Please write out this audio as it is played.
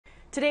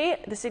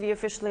Today, the city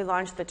officially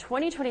launched the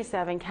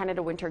 2027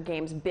 Canada Winter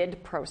Games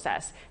bid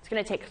process. It's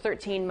going to take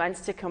 13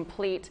 months to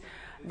complete.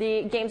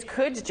 The Games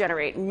could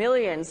generate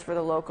millions for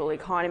the local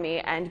economy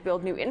and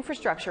build new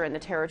infrastructure in the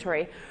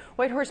territory.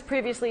 Whitehorse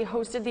previously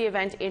hosted the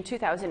event in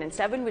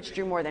 2007, which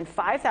drew more than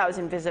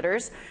 5,000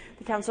 visitors.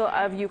 The Council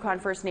of Yukon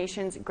First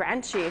Nations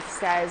Grand Chief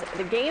says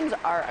the Games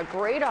are a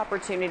great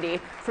opportunity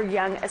for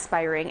young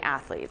aspiring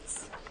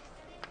athletes.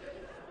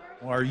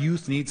 Our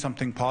youth need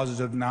something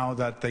positive now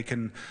that they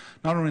can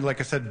not only,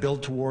 like I said,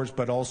 build towards,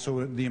 but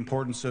also the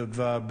importance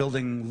of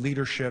building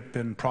leadership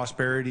and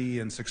prosperity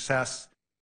and success.